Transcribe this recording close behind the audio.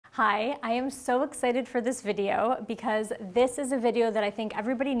Hi, I am so excited for this video because this is a video that I think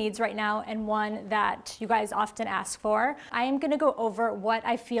everybody needs right now and one that you guys often ask for. I am going to go over what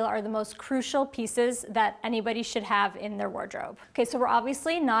I feel are the most crucial pieces that anybody should have in their wardrobe. Okay, so we're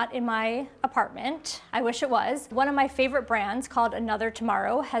obviously not in my apartment. I wish it was. One of my favorite brands called Another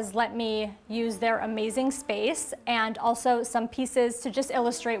Tomorrow has let me use their amazing space and also some pieces to just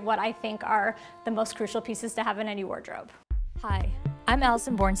illustrate what I think are the most crucial pieces to have in any wardrobe. Hi, I'm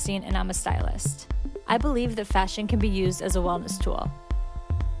Allison Bornstein and I'm a stylist. I believe that fashion can be used as a wellness tool.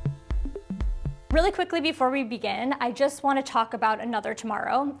 Really quickly before we begin, I just want to talk about Another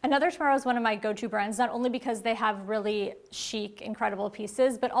Tomorrow. Another Tomorrow is one of my go-to brands, not only because they have really chic, incredible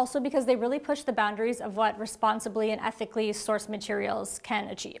pieces, but also because they really push the boundaries of what responsibly and ethically sourced materials can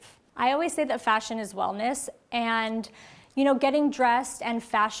achieve. I always say that fashion is wellness, and you know, getting dressed and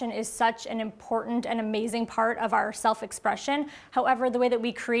fashion is such an important and amazing part of our self-expression. However, the way that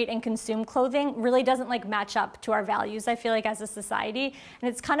we create and consume clothing really doesn't match up to our values, I feel like, as a society. And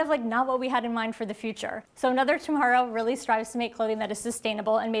it's kind of not what we had in mind for the future. So Another Tomorrow really strives to make clothing that is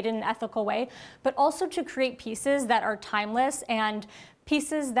sustainable and made in an ethical way, but also to create pieces that are timeless and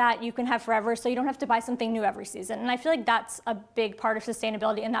pieces that you can have forever, so you don't have to buy something new every season. And I feel like that's a big part of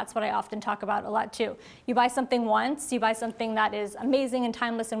sustainability, and that's what I often talk about a lot too. You buy something once, you buy something that is amazing and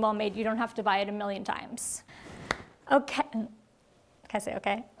timeless and well-made, you don't have to buy it a million times. Okay, can I say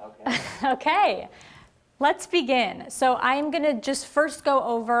okay? Okay. Okay. Let's begin. So I'm going to just first go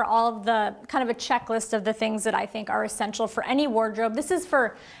over all of the kind of a checklist of the things that I think are essential for any wardrobe. This is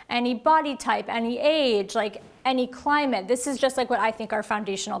for any body type, any age, any climate. This is just what I think are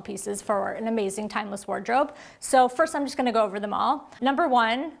foundational pieces for an amazing timeless wardrobe. So first I'm just going to go over them all. Number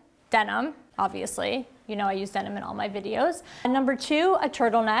one, denim, obviously. You know I use denim in all my videos. And number two, a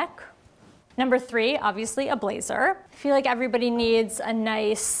turtleneck. Number three, obviously a blazer. I feel like everybody needs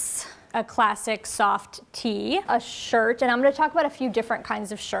a classic soft tee, a shirt, and I'm going to talk about a few different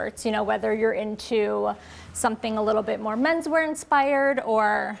kinds of shirts, you know, whether you're into something a little bit more menswear inspired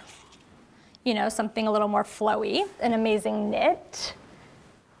or, you know, something a little more flowy. An amazing knit,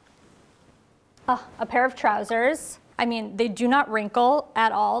 a pair of trousers. I mean, they do not wrinkle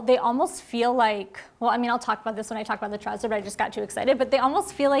at all. They almost feel like, well, I mean, I'll talk about this when I talk about the trouser, but I just got too excited. But they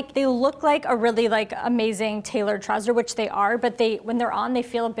almost feel like they look like a really amazing tailored trouser, which they are, but when they're on, they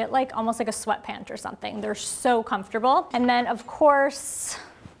feel a bit almost like a sweatpant or something. They're so comfortable. And then of course,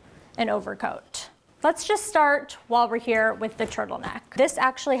 an overcoat. Let's just start while we're here with the turtleneck. This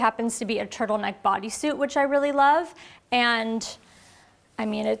actually happens to be a turtleneck bodysuit, which I really love. And I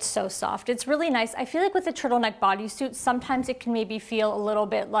mean, it's so soft. It's really nice. I feel like with a turtleneck bodysuit, sometimes it can maybe feel a little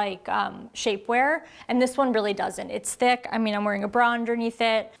bit like shapewear, and this one really doesn't. It's thick. I mean, I'm wearing a bra underneath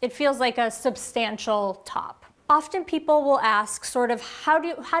it. It feels like a substantial top. Often people will ask sort of, how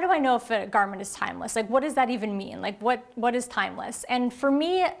do I know if a garment is timeless? What does that even mean? What is timeless? And for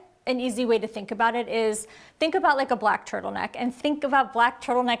me, an easy way to think about it is think about a black turtleneck and think about black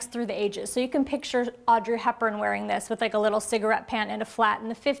turtlenecks through the ages. So you can picture Audrey Hepburn wearing this with a little cigarette pant and a flat in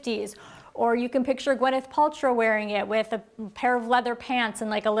the 50s. Or you can picture Gwyneth Paltrow wearing it with a pair of leather pants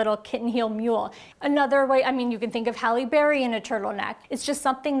and a little kitten heel mule. Another way, I mean, you can think of Halle Berry in a turtleneck. It's just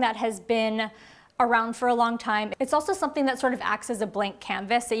something that has been around for a long time. It's also something that sort of acts as a blank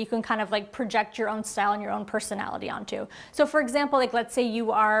canvas that you can kind of project your own style and your own personality onto. So for example, let's say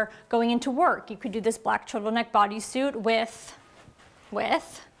you are going into work. You could do this black turtleneck bodysuit with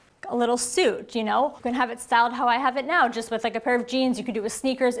a little suit, you know? You can have it styled how I have it now, just with a pair of jeans. You could do it with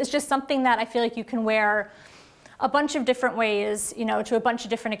sneakers. It's just something that I feel like you can wear a bunch of different ways, you know, to a bunch of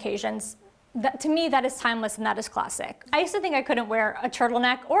different occasions. To me, that is timeless and that is classic. I used to think I couldn't wear a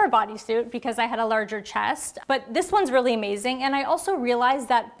turtleneck or a bodysuit because I had a larger chest, but this one's really amazing. And I also realized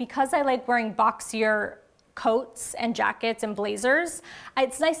that because I like wearing boxier coats and jackets and blazers,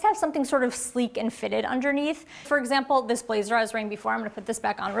 it's nice to have something sort of sleek and fitted underneath. For example, this blazer I was wearing before, I'm gonna put this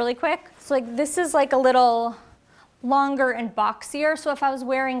back on really quick. So this is a little longer and boxier. So if I was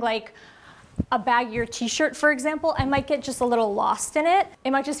wearing a baggier t-shirt, for example, I might get just a little lost in it.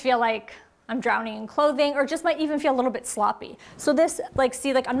 It might just feel like I'm drowning in clothing, or just might even feel a little bit sloppy. So this,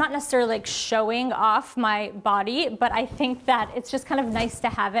 see, I'm not necessarily showing off my body, but I think that it's just kind of nice to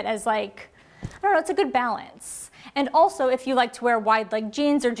have it as I don't know, it's a good balance. And also, if you like to wear wide leg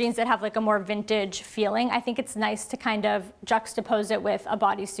jeans or jeans that have a more vintage feeling, I think it's nice to kind of juxtapose it with a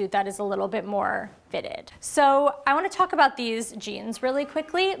bodysuit that is a little bit more fitted. So I want to talk about these jeans really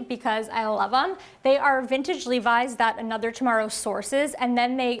quickly because I love them. They are vintage Levi's that Another Tomorrow sources, and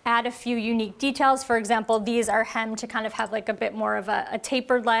then they add a few unique details. For example, these are hemmed to kind of have like a bit more of a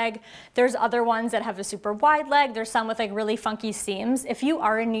tapered leg. There's other ones that have a super wide leg. There's some with like really funky seams. If you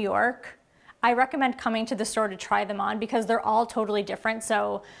are in New York, I recommend coming to the store to try them on because they're all totally different.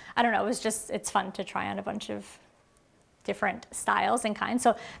 So I don't know, it's fun to try on a bunch of different styles and kinds.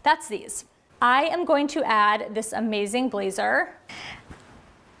 So that's these. I am going to add this amazing blazer.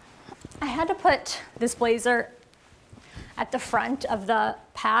 I had to put this blazer at the front of the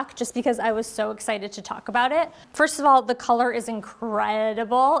pack just because I was so excited to talk about it. First of all, the color is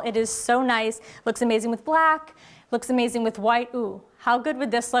incredible. It is so nice. Looks amazing with black, looks amazing with white. Ooh, how good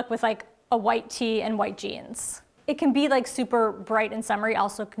would this look with like a white tee and white jeans? It can be like super bright and summery,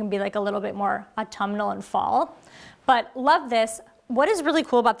 also can be like a little bit more autumnal and fall. But love this. What is really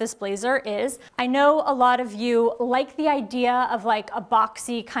cool about this blazer is, I know a lot of you like the idea of like a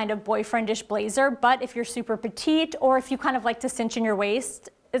boxy kind of boyfriendish blazer, but if you're super petite or if you kind of like to cinch in your waist,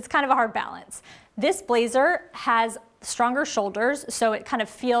 it's kind of a hard balance. This blazer has stronger shoulders, so it kind of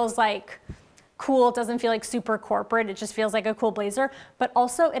feels like cool. It doesn't feel like super corporate. It just feels like a cool blazer, but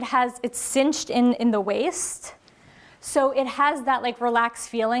also it's cinched in the waist. So it has that like relaxed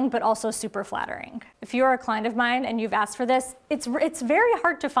feeling, but also super flattering. If you're a client of mine and you've asked for this, it's very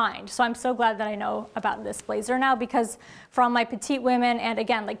hard to find. So I'm so glad that I know about this blazer now, because for all my petite women and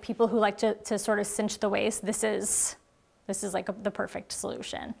again, like people who like to sort of cinch the waist, this is like the perfect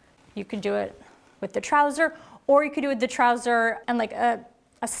solution. You could do it with the trouser, or you could do it with the trouser and like a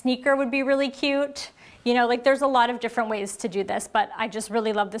sneaker would be really cute. You know, like there's a lot of different ways to do this, but I just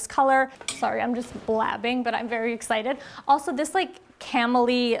really love this color. Sorry, I'm just blabbing, but I'm very excited. Also, this like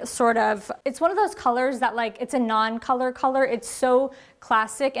camel-y sort of, it's one of those colors that like, it's a non-color color. It's so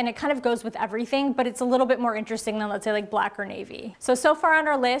classic and it kind of goes with everything, but it's a little bit more interesting than let's say like black or navy. So far on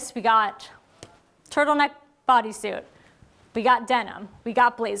our list, we got turtleneck bodysuit, we got denim, we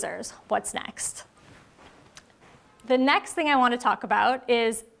got blazers. What's next? The next thing I want to talk about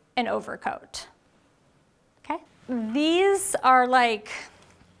is an overcoat. These are like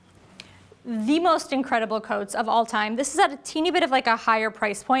the most incredible coats of all time. This is at a teeny bit of like a higher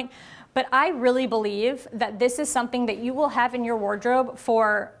price point, but I really believe that this is something that you will have in your wardrobe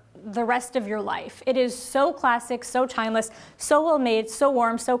for the rest of your life. It is so classic, so timeless, so well made, so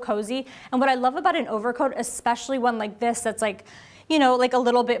warm, so cozy. And what I love about an overcoat, especially one like this that's like, you know, like a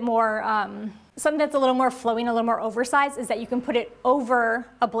little bit more, something that's a little more flowing, a little more oversized, is that you can put it over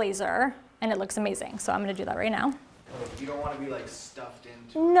a blazer and it looks amazing. So I'm gonna do that right now. Oh, you don't want to be like stuffed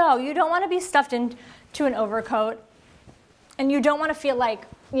into it. No, you don't want to be stuffed into an overcoat. And you don't want to feel like,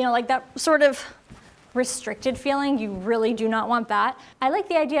 you know, like that sort of restricted feeling. You really do not want that. I like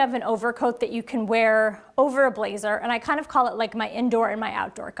the idea of an overcoat that you can wear over a blazer, and I kind of call it like my indoor and my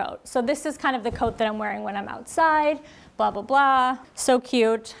outdoor coat. So this is kind of the coat that I'm wearing when I'm outside, blah, blah, blah. So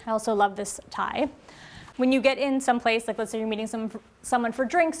cute. I also love this tie. When you get in someplace, like let's say you're meeting someone for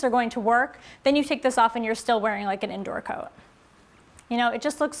drinks or going to work, then you take this off and you're still wearing like an indoor coat. You know, it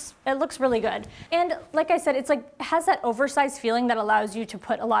looks really good. And like I said, it's like, it has that oversized feeling that allows you to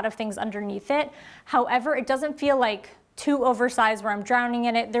put a lot of things underneath it. However, it doesn't feel like too oversized where I'm drowning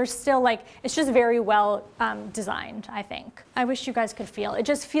in it. There's still like, it's just very well designed, I think. I wish you guys could feel. It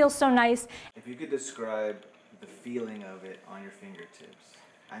just feels so nice. If you could describe the feeling of it on your fingertips.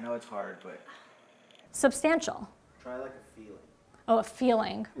 I know it's hard, but Substantial. try like a feeling. Oh, a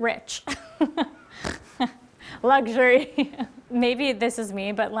feeling. Rich. Luxury. Maybe this is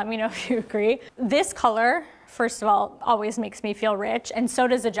me, but let me know if you agree. This color, first of all, always makes me feel rich, and so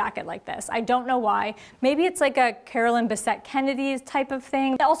does a jacket like this. I don't know why. Maybe it's like a Carolyn Bessette Kennedy type of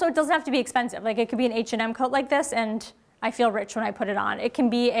thing. Also, it doesn't have to be expensive. Like it could be an H&M coat like this, and I feel rich when I put it on. It can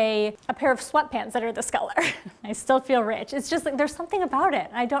be a pair of sweatpants that are this color. I still feel rich. It's just like, there's something about it.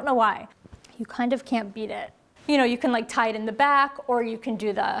 I don't know why. You kind of can't beat it. You know, you can like tie it in the back, or you can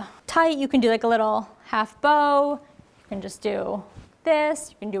do the tight, you can do like a little half bow, you can just do this,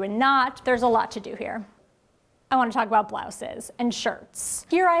 you can do a knot. There's a lot to do here. I want to talk about blouses and shirts.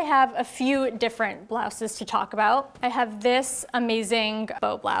 Here I have a few different blouses to talk about. I have this amazing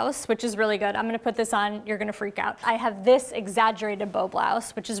bow blouse, which is really good. I'm gonna put this on, you're gonna freak out. I have this exaggerated bow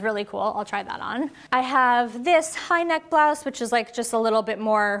blouse, which is really cool. I'll try that on. I have this high neck blouse, which is like just a little bit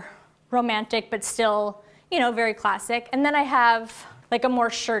more romantic, but still, you know, very classic. And then I have like a more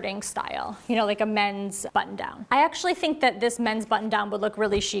shirting style, you know, like a men's button down. I actually think that this men's button down would look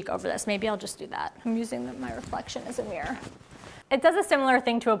really chic over this. Maybe I'll just do that. I'm using my reflection as a mirror. It does a similar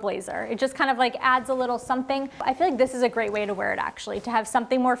thing to a blazer. It just kind of like adds a little something. I feel like this is a great way to wear it actually, to have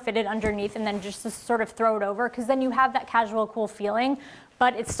something more fitted underneath and then just to sort of throw it over, because then you have that casual, cool feeling,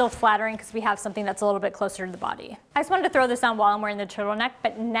 but it's still flattering because we have something that's a little bit closer to the body. I just wanted to throw this on while I'm wearing the turtleneck,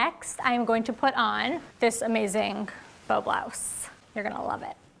 but next I am going to put on this amazing bow blouse. You're gonna love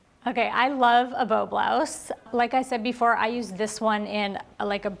it. Okay, I love a bow blouse. Like I said before, I use this one in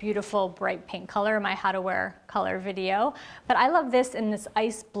like a beautiful bright pink color in my how to wear color video. But I love this in this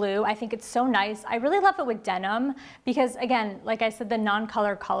ice blue. I think it's so nice. I really love it with denim because, again, like I said, the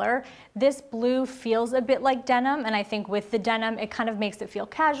non-color color, this blue feels a bit like denim, and I think with the denim, it kind of makes it feel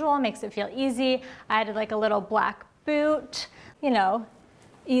casual, makes it feel easy. I added like a little black boot, you know,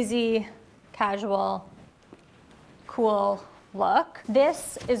 easy, casual, cool look.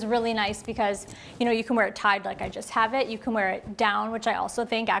 This is really nice because, you know, you can wear it tied like I just have it. You can wear it down, which I also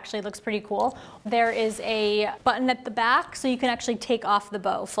think actually looks pretty cool. There is a button at the back, so you can actually take off the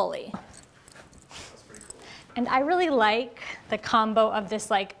bow fully. That's pretty cool. And I really like the combo of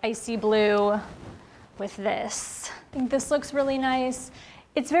this like icy blue with this. I think this looks really nice.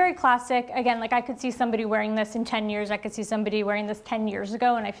 It's very classic. Again, like I could see somebody wearing this in 10 years. I could see somebody wearing this 10 years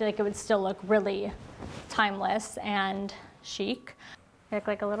ago, and I feel like it would still look really timeless and chic. They look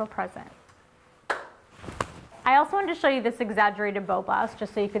like a little present. I also wanted to show you this exaggerated bow blouse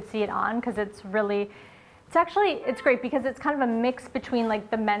just so you could see it on, because it's really, it's great because it's kind of a mix between like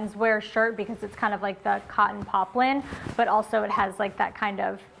the menswear shirt, because it's kind of like the cotton poplin, but also it has like that kind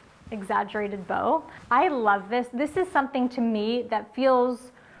of exaggerated bow. I love this. This is something to me that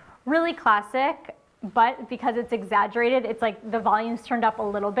feels really classic, but because it's exaggerated, it's like the volume's turned up a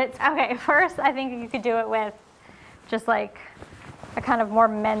little bit. Okay, first I think you could do it with just like a kind of more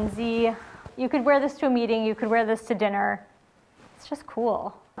mensy. You could wear this to a meeting, you could wear this to dinner. It's just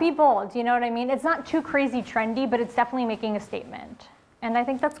cool. Be bold, you know what I mean? It's not too crazy trendy, but it's definitely making a statement. And I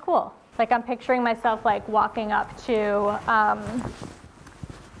think that's cool. Like I'm picturing myself like walking up to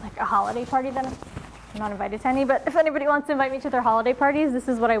like a holiday party that I'm not invited to any, but if anybody wants to invite me to their holiday parties, this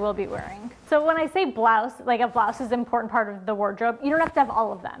is what I will be wearing. So when I say blouse, like a blouse is an important part of the wardrobe. You don't have to have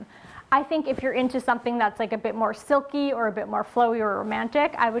all of them. I think if you're into something that's like a bit more silky or a bit more flowy or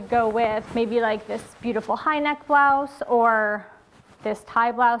romantic, I would go with maybe like this beautiful high neck blouse or this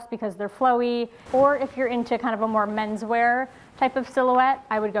tie blouse because they're flowy. Or if you're into kind of a more menswear type of silhouette,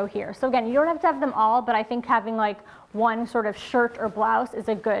 I would go here. So again, you don't have to have them all, but I think having like one sort of shirt or blouse is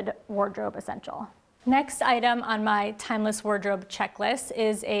a good wardrobe essential. Next item on my timeless wardrobe checklist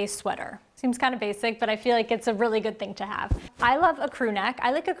is a sweater. Seems kind of basic, but I feel like it's a really good thing to have. I love a crew neck.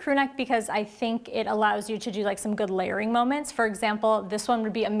 I like a crew neck because I think it allows you to do like some good layering moments. For example, this one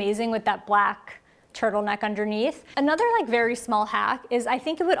would be amazing with that black turtleneck underneath. Another like very small hack is I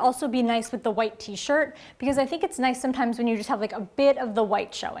think it would also be nice with the white t-shirt, because I think it's nice sometimes when you just have like a bit of the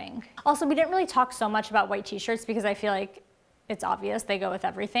white showing. Also, we didn't really talk so much about white t-shirts because I feel like it's obvious they go with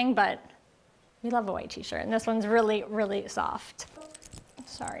everything, but we love a white t-shirt, and this one's really, really soft.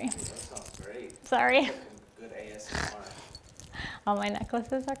 Sorry. That sounds great. Sorry. Good ASMR. All my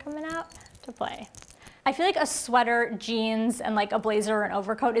necklaces are coming out to play. I feel like a sweater, jeans, and like a blazer or an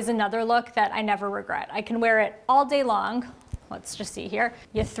overcoat is another look that I never regret. I can wear it all day long. Let's just see here.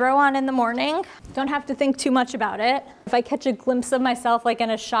 You throw on in the morning, don't have to think too much about it. If I catch a glimpse of myself like in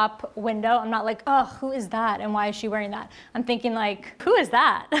a shop window, I'm not like, oh, who is that and why is she wearing that? I'm thinking like, who is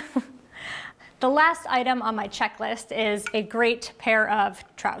that? The last item on my checklist is a great pair of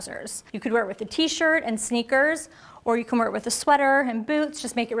trousers. You could wear it with a t-shirt and sneakers, or you can wear it with a sweater and boots,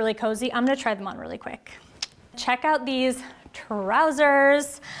 just make it really cozy. I'm gonna try them on really quick. Check out these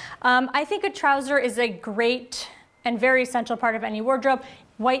trousers. I think a trouser is a great and very essential part of any wardrobe.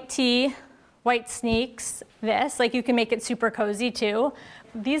 White tee, white sneaks, this, like you can make it super cozy too.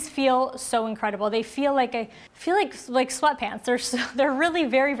 These feel so incredible. They feel like sweatpants. They're really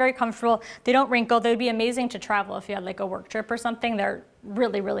very, very comfortable. They don't wrinkle. They would be amazing to travel if you had like a work trip or something. They're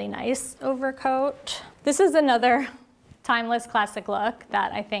really, really nice. Overcoat. This is another timeless classic look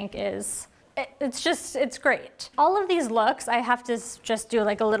that I think is, it's great. All of these looks, I have to just do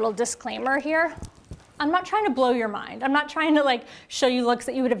like a little disclaimer here. I'm not trying to blow your mind. I'm not trying to like show you looks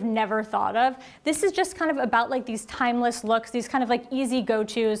that you would have never thought of. This is just kind of about like these timeless looks, these kind of like easy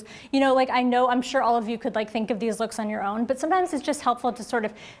go-tos. You know, like I'm sure all of you could like think of these looks on your own, but sometimes it's just helpful to sort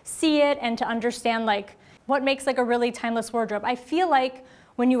of see it and to understand like what makes like a really timeless wardrobe. I feel like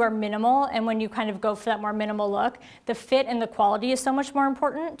when you are minimal and when you kind of go for that more minimal look, the fit and the quality is so much more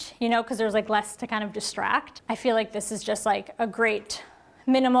important, you know, because there's like less to kind of distract. I feel like this is just like a great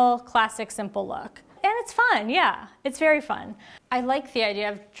minimal, classic, simple look. And it's fun, yeah, it's very fun. I like the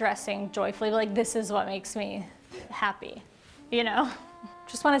idea of dressing joyfully, like this is what makes me happy. you know.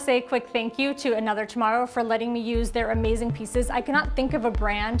 Just want to say a quick thank you to Another Tomorrow for letting me use their amazing pieces. I cannot think of a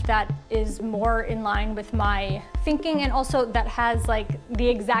brand that is more in line with my thinking, and also that has like the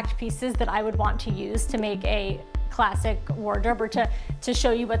exact pieces that I would want to use to make a classic wardrobe, or to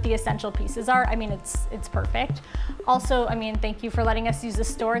show you what the essential pieces are. I mean, it's perfect. Also, I mean, thank you for letting us use the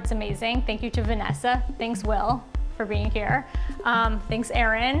store. It's amazing. Thank you to Vanessa. Thanks, Will, for being here. Thanks,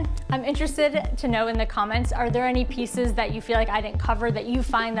 Erin. I'm interested to know in the comments, are there any pieces that you feel like I didn't cover that you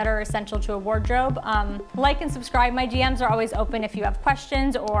find that are essential to a wardrobe? Like and subscribe. My DMs are always open if you have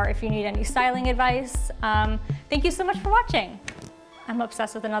questions or if you need any styling advice. Thank you so much for watching. I'm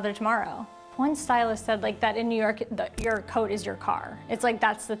obsessed with Another Tomorrow. One stylist said like that in New York, your coat is your car. It's like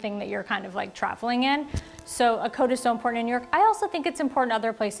that's the thing that you're kind of like traveling in. So a coat is so important in New York. I also think it's important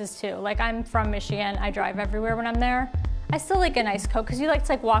other places too. Like I'm from Michigan, I drive everywhere when I'm there. I still like a nice coat because you like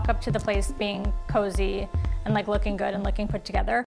to like walk up to the place being cozy and like looking good and looking put together.